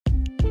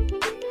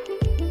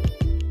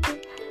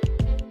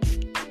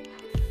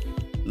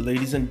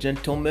Ladies and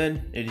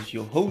gentlemen, it is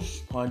your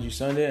host, Panji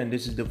Sunday, and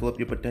this is Develop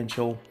Your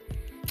Potential.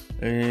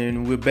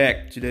 And we're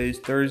back. Today is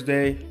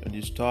Thursday, and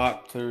it's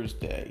Talk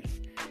Thursday.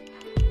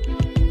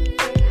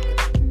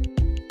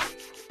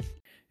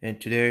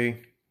 And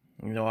today,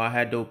 I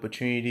had the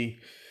opportunity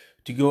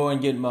to go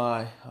and get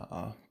my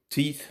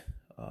teeth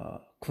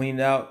cleaned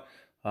out.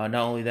 Not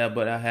only that,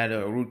 but I had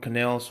a root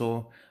canal,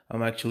 so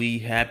I'm actually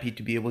happy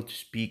to be able to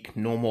speak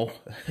normal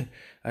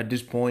at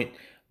this point.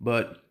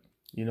 But,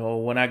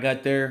 when I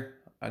got there,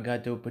 I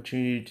got the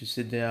opportunity to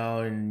sit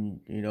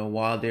down and,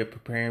 while they're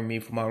preparing me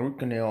for my root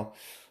canal,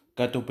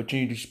 got the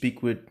opportunity to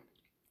speak with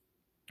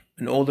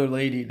an older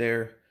lady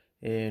there.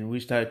 And we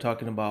started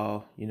talking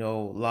about,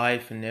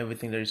 life and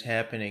everything that is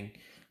happening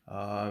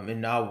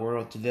in our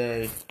world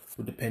today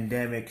with the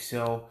pandemic.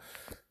 So,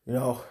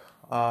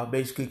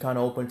 basically kind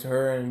of open to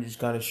her and just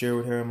kind of share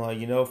with her. I'm like,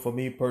 for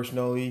me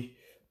personally,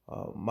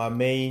 my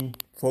main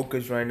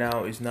focus right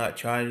now is not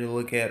trying to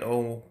look at,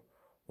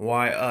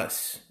 why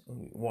us?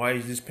 Why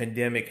is this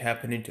pandemic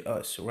happening to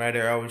us?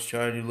 Rather, I was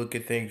trying to look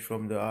at things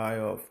from the eye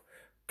of,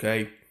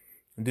 okay,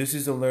 this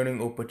is a learning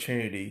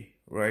opportunity,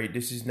 right?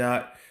 This is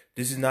not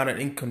an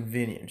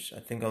inconvenience.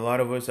 I think a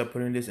lot of us are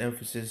putting this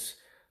emphasis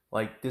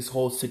like this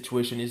whole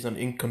situation is an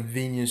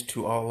inconvenience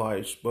to our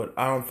lives, but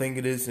I don't think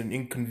it is an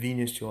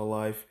inconvenience to our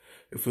life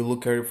if we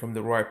look at it from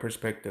the right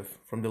perspective,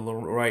 from the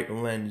right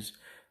lens.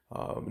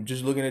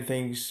 Just looking at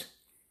things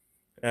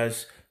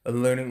as a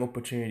learning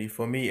opportunity.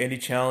 For me, any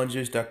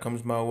challenges that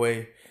comes my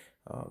way,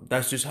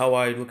 that's just how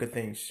I look at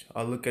things.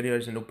 I look at it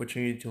as an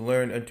opportunity to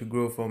learn and to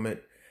grow from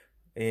it.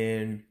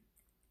 And,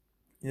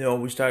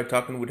 we started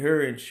talking with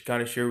her and she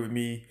kind of shared with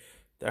me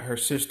that her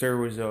sister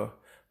was a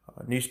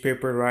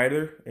newspaper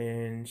writer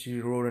and she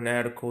wrote an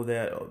article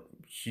that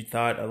she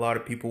thought a lot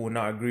of people would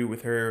not agree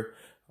with her.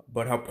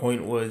 But her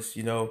point was,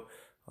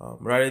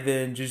 rather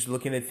than just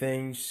looking at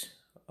things,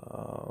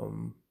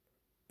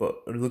 but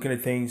looking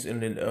at things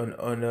from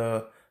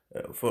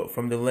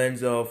the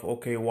lens of,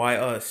 okay, why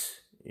us?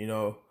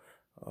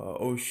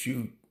 Oh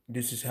shoot,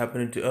 this is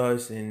happening to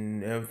us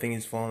and everything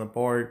is falling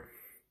apart.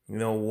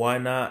 Why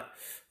not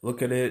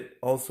look at it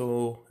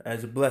also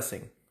as a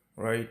blessing,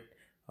 right?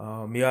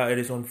 It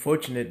is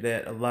unfortunate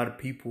that a lot of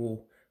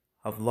people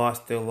have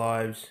lost their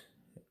lives,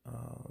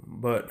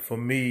 but for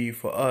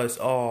us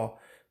all,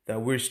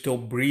 that we're still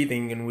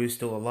breathing and we're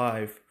still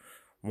alive,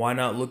 why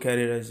not look at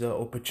it as an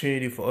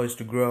opportunity for us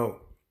to grow?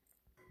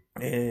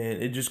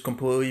 And it just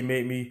completely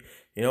made me,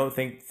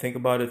 think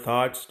about the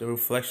thoughts, the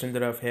reflection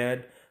that I've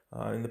had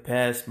in the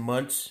past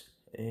months.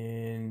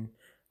 And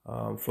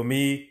for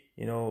me,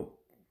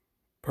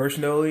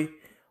 personally,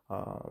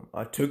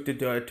 I took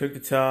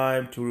the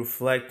time to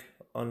reflect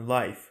on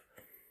life,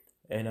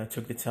 and I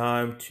took the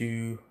time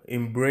to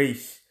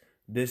embrace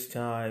this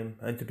time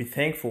and to be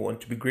thankful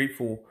and to be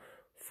grateful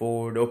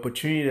for the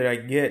opportunity that I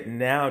get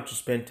now to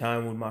spend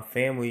time with my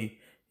family,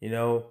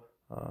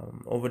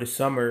 over the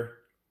summer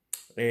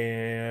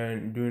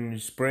and during the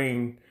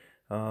spring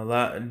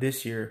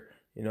this year.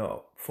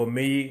 For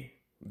me,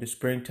 the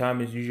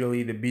springtime is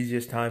usually the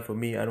busiest time for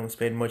me. I don't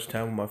spend much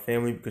time with my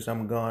family because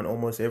I'm gone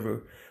almost every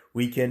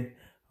weekend.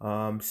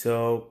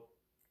 So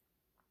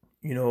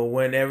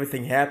when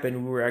everything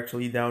happened, we were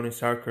actually down in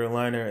South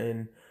Carolina,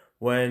 and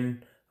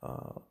when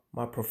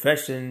my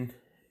profession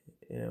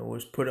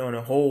was put on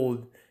a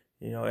hold,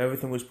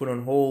 everything was put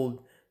on hold.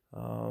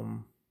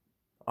 I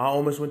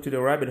almost went to the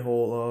rabbit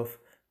hole of,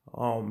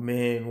 oh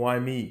man, why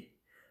me?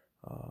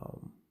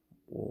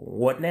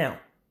 What now?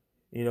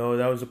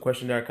 That was a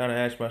question that I kind of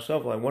asked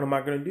myself, like, what am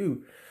I going to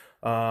do?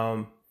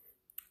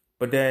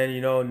 But then,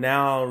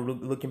 now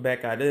looking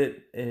back at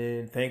it,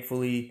 and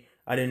thankfully,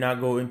 I did not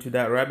go into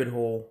that rabbit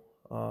hole.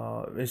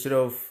 Instead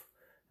of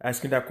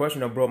asking that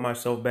question, I brought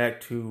myself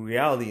back to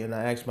reality, and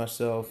I asked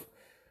myself,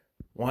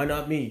 why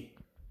not me?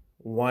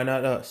 Why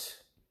not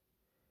us?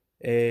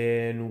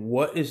 And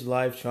what is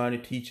life trying to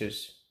teach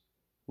us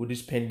with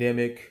this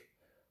pandemic,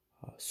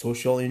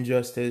 social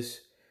injustice,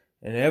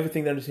 and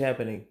everything that is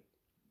happening?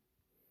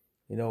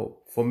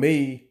 For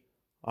me,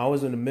 I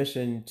was on a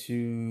mission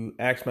to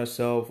ask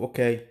myself,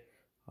 okay,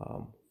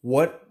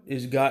 what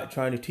is God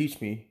trying to teach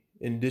me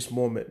in this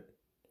moment?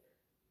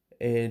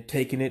 And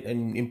taking it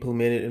and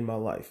implement it in my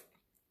life,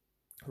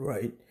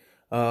 right?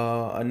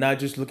 And not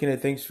just looking at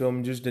things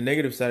from just the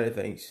negative side of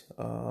things,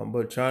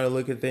 but trying to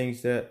look at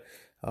things that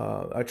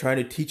are trying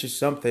to teach us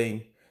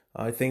something.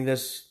 I think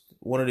that's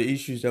one of the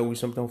issues that we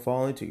sometimes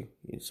fall into.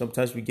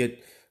 Sometimes we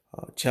get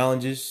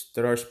challenges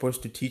that are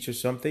supposed to teach us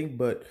something,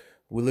 but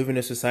we live in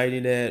a society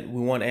that we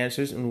want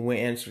answers and we want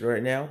answers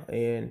right now,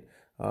 and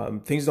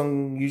things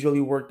don't usually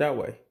work that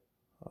way.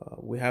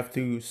 We have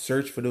to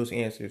search for those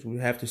answers. We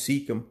have to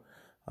seek them.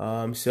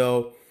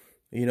 So,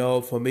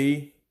 for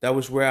me, that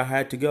was where I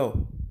had to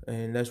go,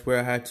 and that's where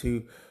I had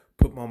to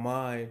put my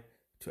mind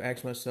to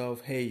ask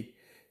myself, hey,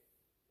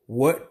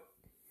 what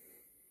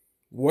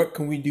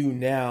can we do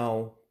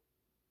now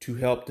to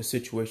help the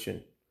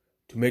situation,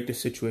 to make the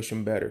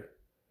situation better?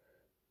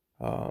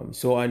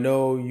 So I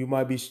know you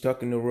might be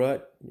stuck in the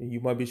rut. You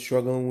might be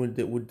struggling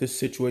with this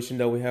situation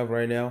that we have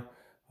right now.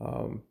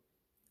 Um,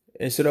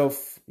 Instead of,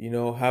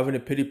 having a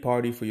pity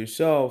party for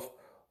yourself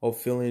or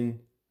feeling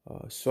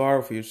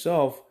sorry for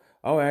yourself,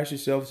 I would ask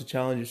yourself to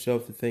challenge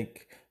yourself to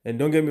think. And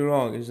don't get me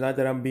wrong, it's not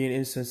that I'm being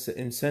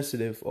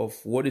insensitive of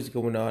what is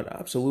going on.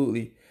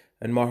 Absolutely.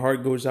 And my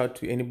heart goes out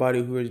to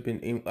anybody who has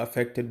been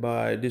affected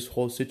by this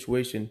whole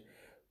situation.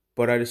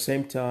 But at the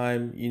same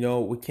time,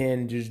 we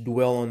can't just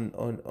dwell on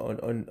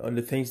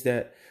the things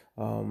that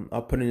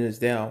are putting us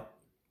down.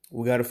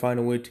 We got to find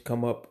a way to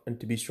come up and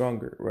to be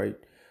stronger, right?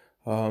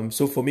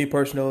 So for me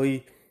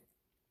personally,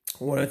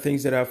 one of the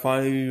things that I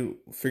finally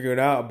figured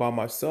out about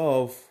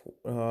myself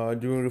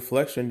during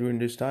reflection during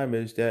this time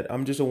is that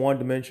I'm just a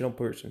one-dimensional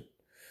person.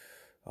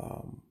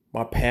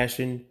 My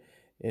passion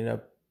and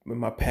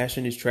my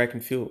passion is track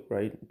and field,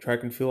 right?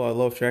 Track and field. I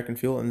love track and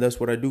field, and that's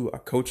what I do. I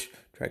coach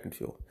track and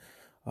field.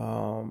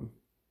 Um,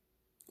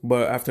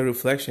 but after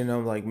reflection,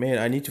 I'm like, man,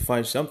 I need to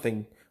find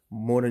something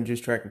more than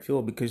just track and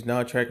field, because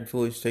now track and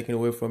field is taken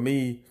away from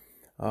me.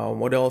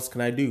 What else can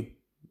I do?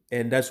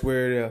 And that's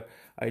where the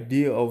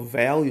idea of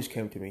values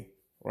came to me,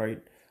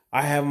 right?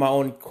 I have my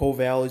own core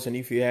values, and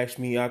if you ask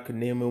me, I could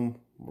name them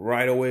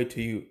right away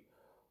to you.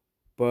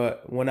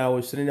 But when I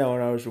was sitting down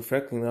and I was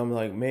reflecting, I'm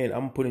like, man,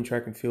 I'm putting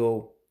track and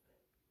field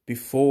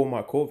before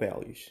my core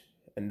values,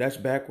 and that's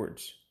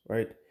backwards,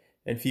 right?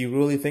 And if you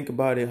really think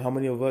about it, how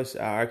many of us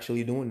are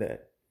actually doing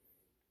that?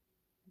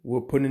 We're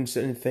putting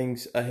certain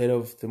things ahead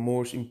of the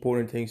most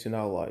important things in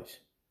our lives.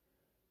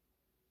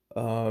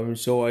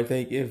 So I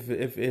think if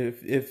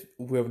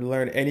we have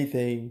learned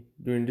anything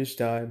during this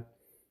time,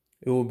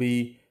 it will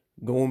be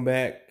going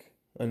back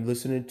and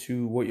listening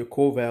to what your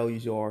core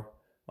values are.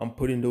 I'm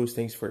putting those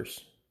things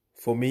first.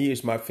 For me,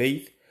 it's my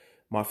faith,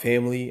 my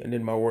family, and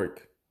then my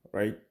work,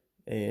 right?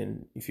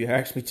 And if you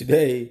ask me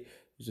today,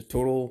 it's a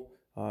total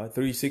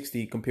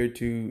 360 compared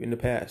to in the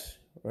past,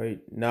 right?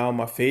 Now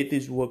my faith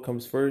is what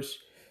comes first,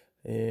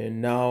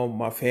 and now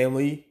my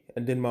family,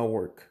 and then my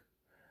work.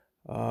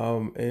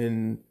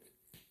 And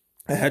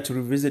I had to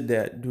revisit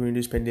that during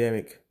this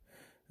pandemic.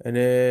 And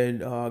then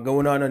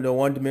going on the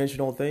one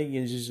dimensional thing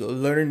and just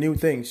learning new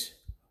things,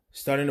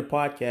 starting a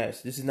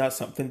podcast. This is not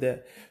something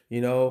that,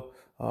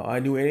 I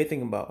knew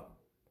anything about.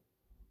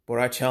 But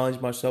I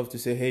challenged myself to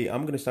say, hey,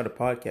 I'm going to start a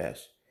podcast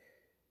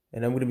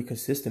and I'm going to be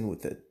consistent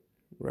with it,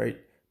 right?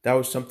 That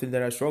was something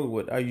that I struggled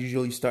with. I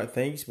usually start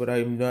things, but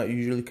I'm not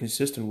usually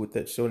consistent with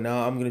it. So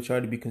now I'm going to try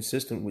to be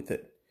consistent with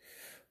it.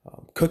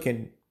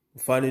 Cooking,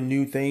 finding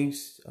new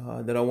things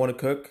that I want to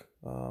cook,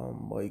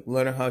 like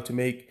learning how to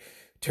make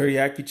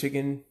teriyaki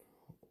chicken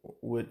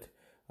with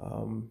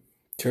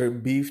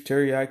beef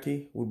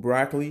teriyaki with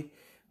broccoli.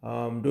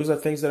 Those are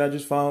things that I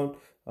just found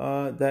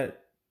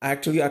that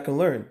actually I can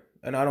learn,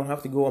 and I don't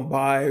have to go and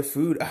buy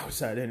food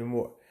outside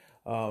anymore.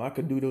 I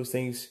could do those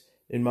things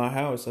in my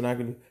house, and I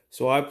can.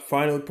 So I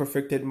finally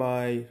perfected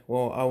my.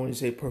 Well, I wouldn't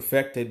say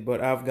perfected,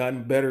 but I've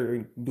gotten better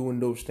in doing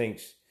those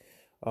things.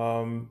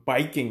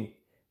 Biking.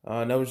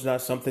 That was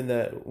not something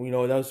that that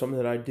was something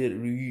that I did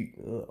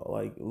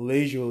like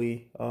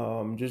leisurely,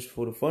 just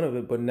for the fun of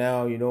it. But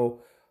now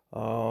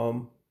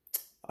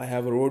I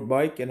have a road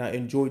bike and I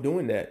enjoy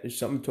doing that. It's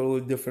something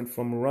totally different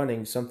from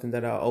running, something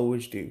that I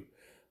always do,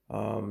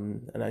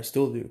 and I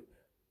still do.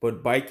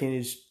 But biking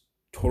is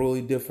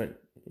totally different.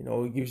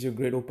 It gives you a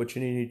great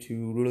opportunity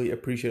to really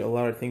appreciate a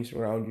lot of things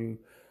around you,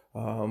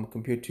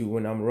 compared to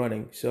when I'm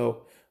running.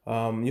 So,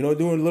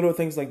 doing little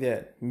things like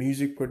that,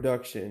 music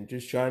production,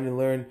 just trying to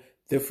learn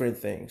different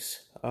things.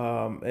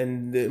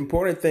 And the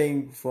important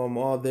thing from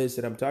all this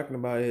that I'm talking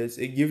about is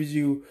it gives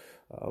you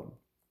uh,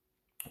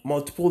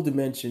 multiple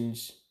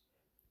dimensions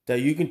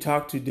that you can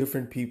talk to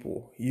different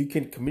people. You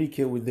can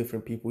communicate with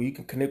different people. You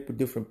can connect with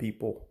different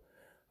people.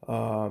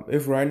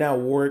 If right now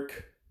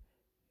work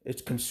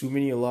is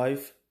consuming your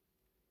life,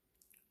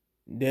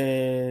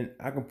 then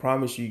I can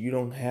promise you, you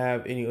don't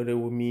have any other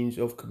means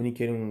of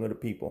communicating with other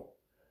people.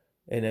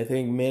 And I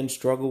think men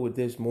struggle with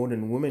this more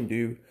than women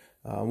do,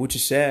 which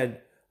is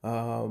sad.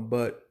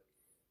 But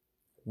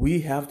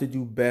we have to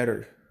do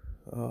better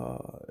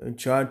in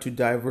trying to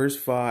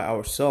diversify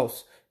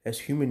ourselves as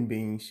human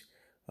beings.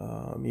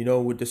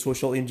 With the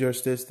social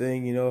injustice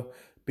thing,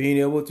 being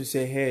able to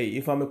say, hey,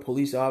 if I'm a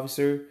police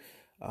officer,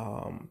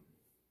 um,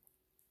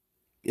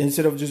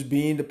 instead of just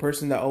being the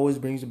person that always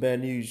brings the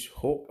bad news,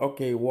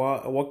 okay,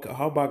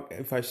 how about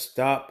if I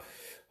stop,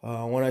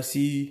 when I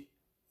see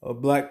a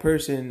black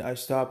person, I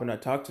stop and I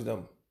talk to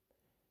them,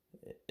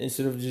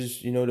 instead of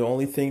just, the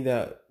only thing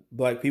that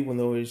black people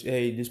know is,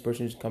 hey, this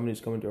person is coming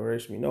to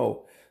arrest me.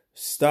 No,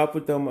 stop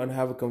with them and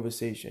have a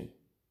conversation,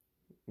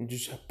 and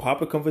just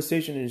pop a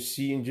conversation and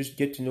see and just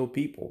get to know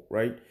people,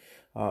 right?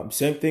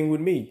 Same thing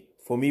with me.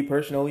 For me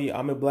personally,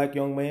 I'm a black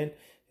young man,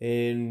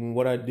 and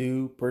what I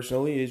do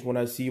personally is when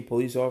I see a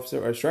police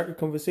officer, I strike a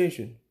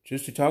conversation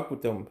just to talk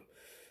with them,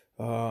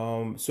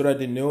 so that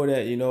they know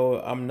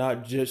that I'm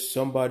not just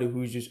somebody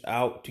who's just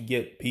out to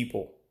get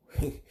people.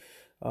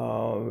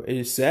 It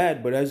is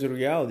sad, but that's a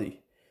reality.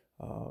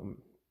 Um,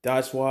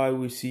 that's why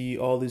we see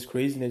all this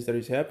craziness that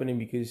is happening,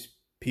 because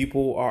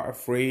people are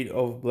afraid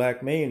of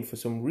black men for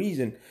some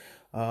reason,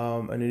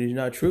 and it is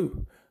not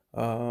true.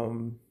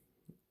 Um,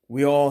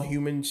 we all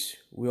humans.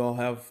 We all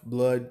have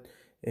blood,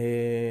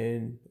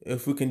 and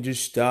if we can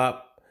just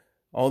stop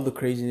all the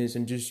craziness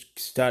and just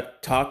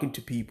start talking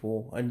to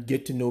people and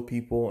get to know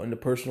people on the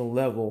personal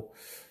level,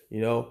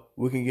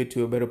 we can get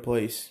to a better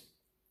place.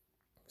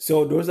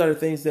 So those are the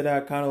things that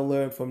I kind of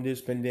learned from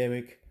this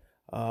pandemic.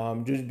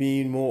 Just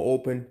being more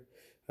open,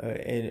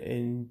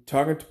 and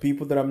talking to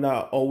people that I'm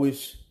not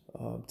always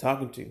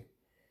talking to,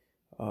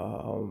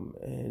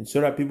 and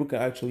so that people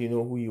can actually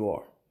know who you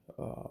are.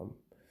 Um,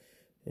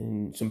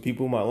 and some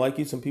people might like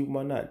you, some people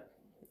might not.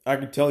 I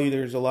can tell you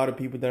there's a lot of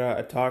people that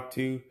I talked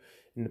to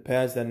in the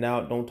past that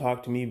now don't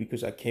talk to me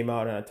because I came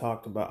out and I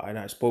talked about and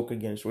I spoke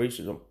against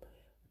racism.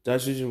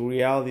 That's just a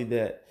reality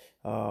that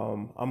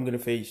I'm gonna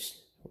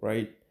face,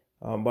 right?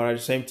 But at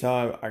the same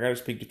time, I gotta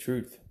speak the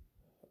truth.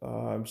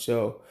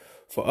 So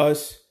for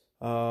us,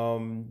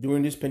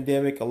 during this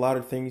pandemic, a lot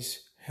of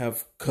things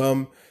have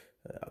come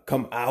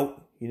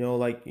out.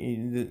 Like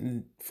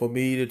for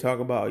me to talk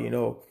about,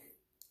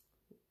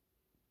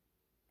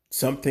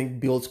 something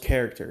builds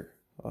character.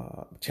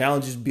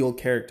 Challenges build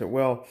character.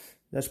 Well,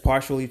 that's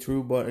partially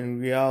true, but in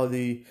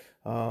reality,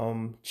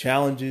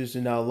 challenges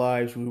in our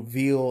lives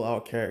reveal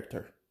our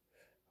character.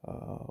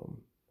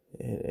 Um,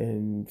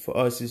 and for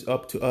us, it's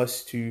up to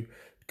us to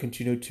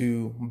continue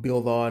to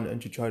build on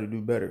and to try to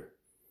do better.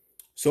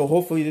 So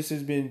hopefully, this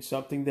has been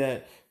something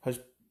that has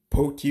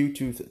poked you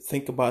to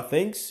think about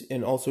things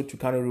and also to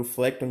kind of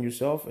reflect on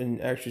yourself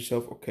and ask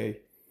yourself, okay,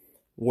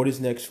 what is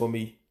next for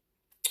me?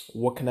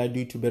 What can I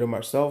do to better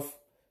myself?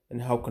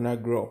 And how can I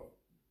grow?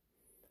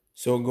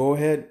 So go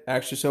ahead,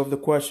 ask yourself the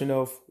question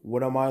of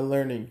what am I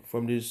learning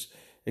from this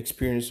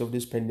experience of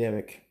this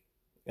pandemic?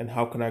 And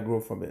how can I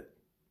grow from it?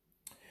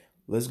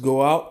 Let's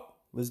go out,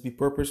 let's be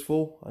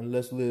purposeful, and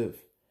let's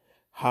live.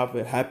 Have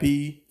a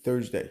happy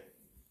Thursday.